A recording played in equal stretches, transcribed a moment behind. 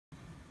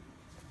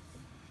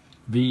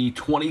the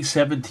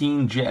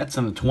 2017 Jets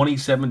and the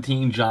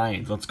 2017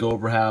 Giants. Let's go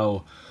over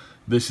how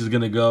this is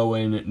going to go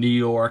in New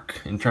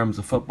York in terms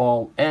of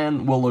football,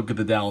 and we'll look at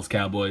the Dallas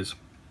Cowboys,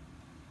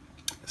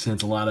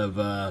 since a lot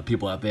of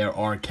people out there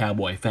are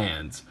Cowboy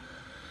fans.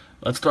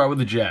 Let's start with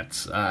the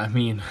Jets.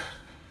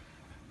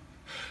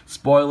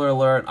 Spoiler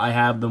alert, I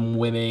have them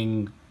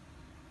winning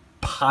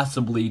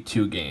possibly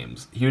 2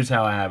 games. Here's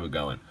how I have it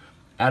going.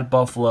 At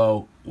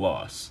Buffalo,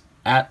 loss.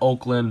 At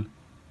Oakland,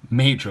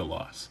 major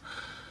loss.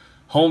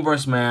 Home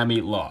versus Miami,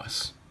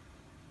 loss.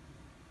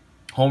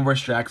 Home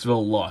versus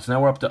Jacksonville, loss.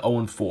 Now we're up to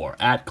 0-4.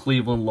 At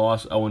Cleveland,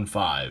 loss,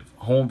 0-5.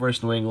 Home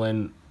versus New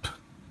England,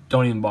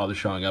 don't even bother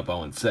showing up,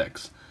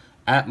 0-6.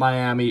 At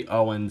Miami,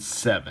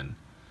 0-7.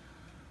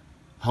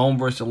 Home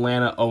versus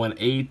Atlanta,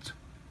 0-8.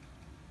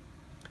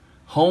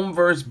 Home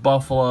versus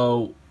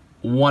Buffalo,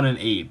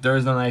 1-8.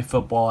 Thursday Night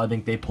Football, I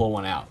think they pull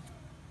one out.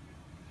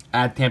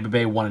 At Tampa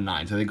Bay,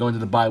 1-9. So they go into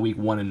the bye week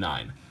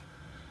 1-9.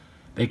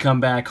 They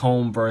come back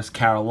home versus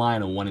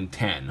Carolina,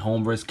 1-10.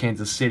 Home versus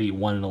Kansas City,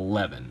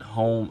 1-11.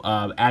 Home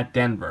at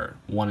Denver,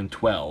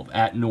 1-12.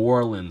 At New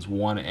Orleans,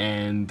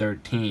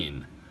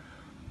 1-13.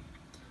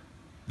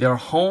 They're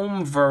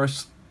home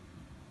versus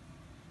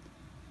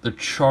the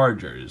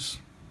Chargers.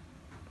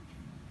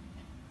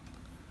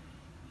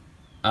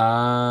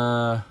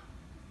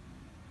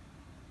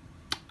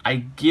 I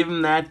give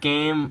them that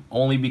game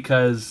only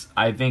because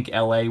I think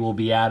LA will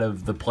be out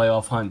of the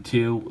playoff hunt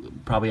too.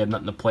 Probably have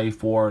nothing to play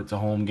for. It's a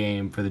home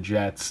game for the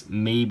Jets.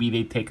 Maybe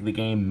they take the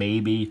game.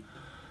 Maybe.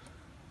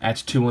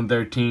 That's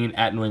 2-13.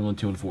 At New England,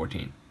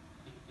 2-14.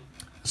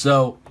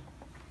 So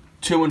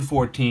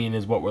 2-14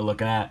 is what we're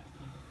looking at.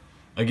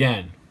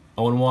 Again,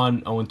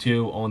 0-1,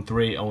 0-2,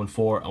 0-3,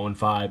 0-4,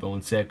 0-5,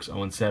 0-6,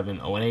 0-7,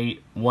 0-8,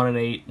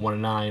 1-8,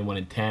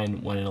 1-9,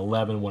 1-10,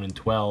 1-11,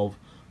 1-12.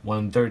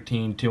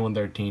 1-13,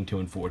 2-13,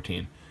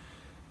 2-14.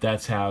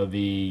 That's how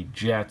the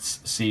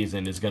Jets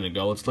season is going to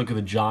go. Let's look at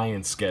the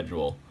Giants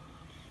schedule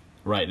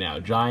right now.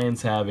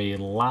 Giants have a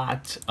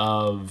lot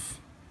of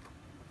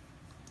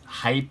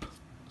hype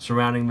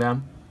surrounding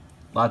them.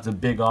 Lots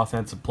of big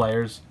offensive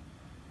players.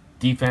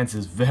 Defense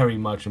is very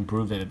much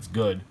improved and it's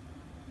good.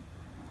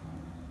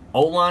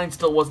 O-line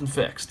still wasn't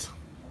fixed.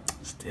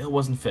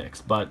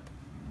 But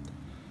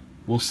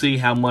we'll see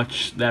how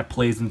much that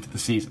plays into the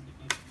season.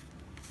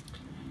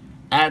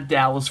 At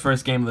Dallas,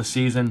 first game of the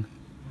season,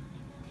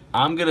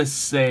 I'm going to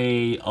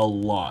say a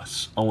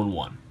loss,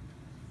 0-1.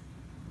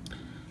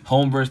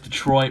 Home versus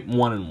Detroit,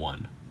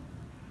 1-1.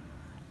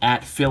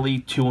 At Philly,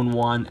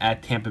 2-1.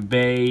 At Tampa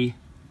Bay,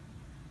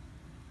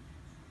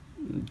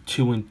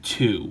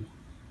 2-2.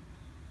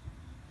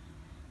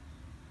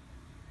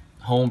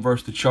 Home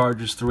versus the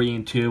Chargers,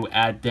 3-2.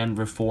 At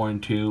Denver,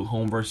 4-2.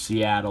 Home versus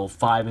Seattle,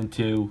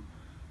 5-2.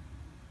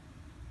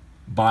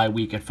 Bye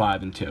week at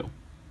 5-2.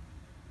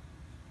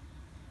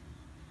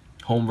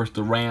 Home versus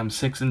the Rams,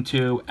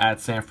 6-2.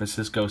 At San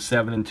Francisco,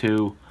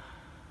 7-2.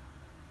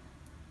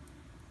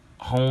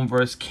 Home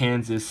versus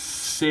Kansas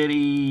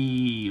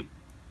City,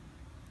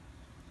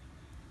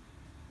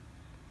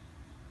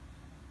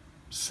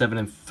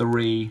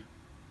 7-3.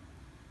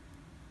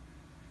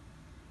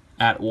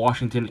 At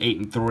Washington,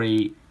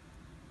 8-3.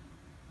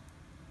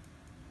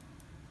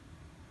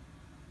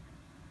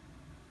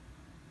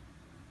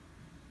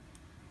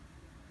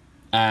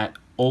 At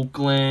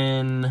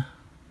Oakland,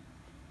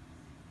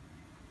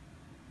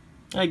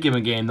 I give him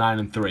a game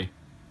 9-3.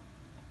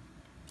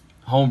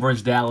 Home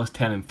versus Dallas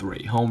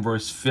 10-3. Home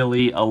versus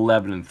Philly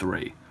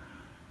 11-3.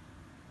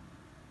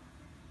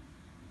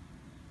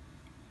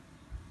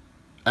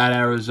 At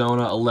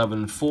Arizona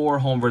 11-4.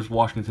 Home versus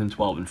Washington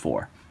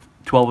 12-4.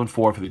 12-4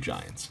 for the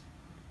Giants.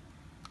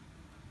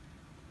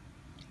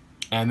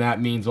 And that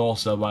means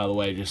also, by the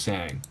way, just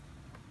saying,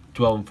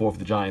 12-4 for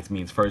the Giants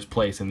means first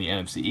place in the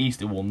NFC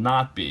East. It will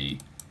not be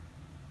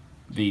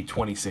the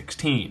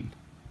 2016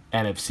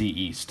 NFC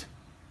East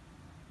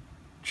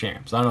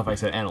champs. I don't know if I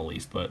said NL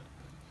East, but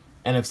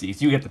NFC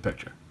East. You get the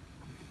picture.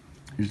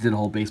 We just did a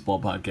whole baseball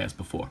podcast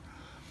before.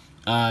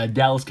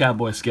 Dallas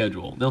Cowboys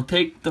schedule. They'll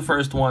take the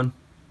first one.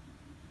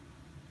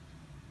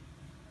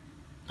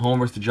 Home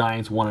versus the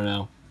Giants,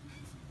 1-0.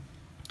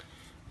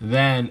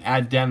 Then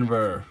at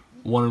Denver,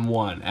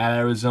 1-1. At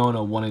Arizona,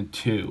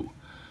 1-2.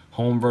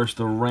 Home versus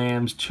the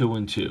Rams,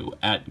 2-2.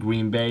 At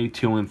Green Bay,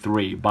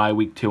 2-3. Bye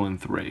week,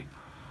 2-3.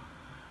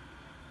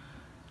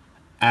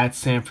 At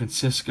San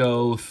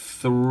Francisco,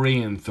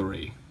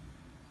 3-3.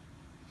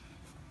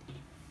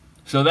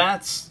 So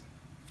that's,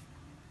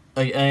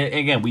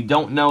 again, we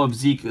don't know if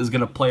Zeke is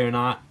going to play or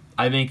not.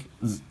 I think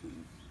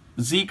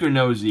Zeke or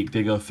no Zeke,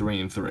 they go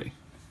 3-3.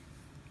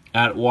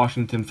 At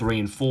Washington,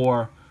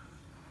 3-4.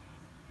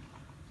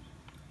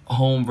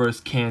 Home versus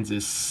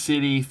Kansas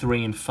City,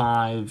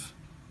 3-5.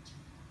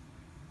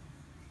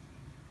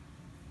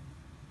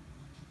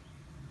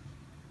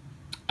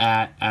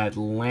 At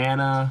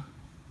Atlanta,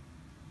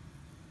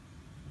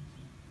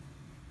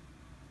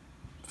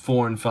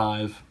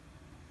 4-5.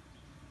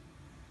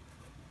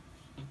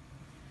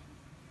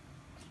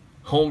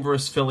 Home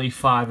versus Philly,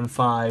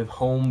 5-5.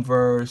 Home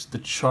versus the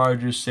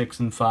Chargers,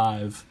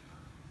 6-5.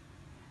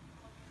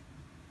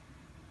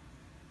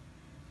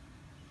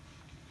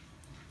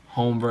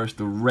 Home versus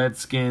the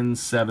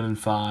Redskins,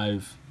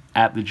 7-5.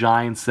 At the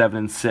Giants,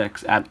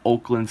 7-6. At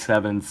Oakland,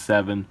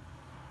 7-7.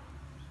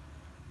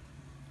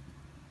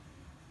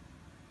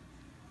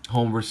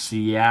 Home versus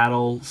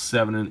Seattle,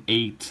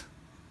 7-8.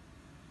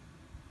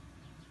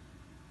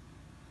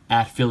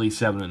 At Philly,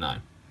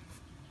 7-9.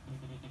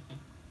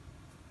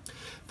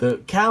 The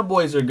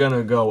Cowboys are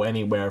gonna go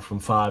anywhere from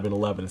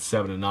 5-11 to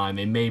 7-9.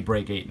 They may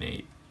break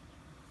 8-8.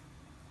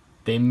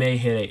 They may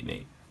hit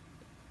 8-8.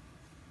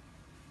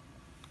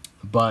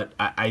 But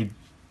I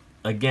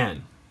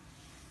again,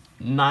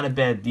 not a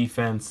bad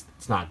defense.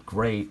 It's not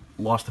great.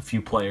 Lost a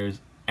few players,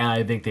 and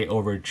I think they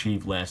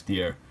overachieved last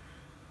year.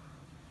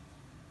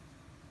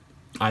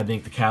 I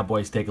think the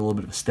Cowboys take a little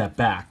bit of a step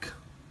back.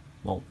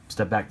 Well,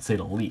 step back to say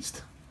the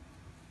least.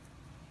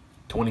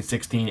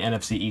 2016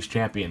 NFC East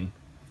champion,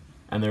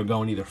 and they're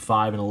going either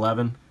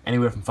 5-11,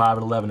 anywhere from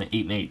 5-11 to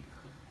 8-8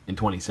 in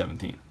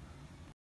 2017.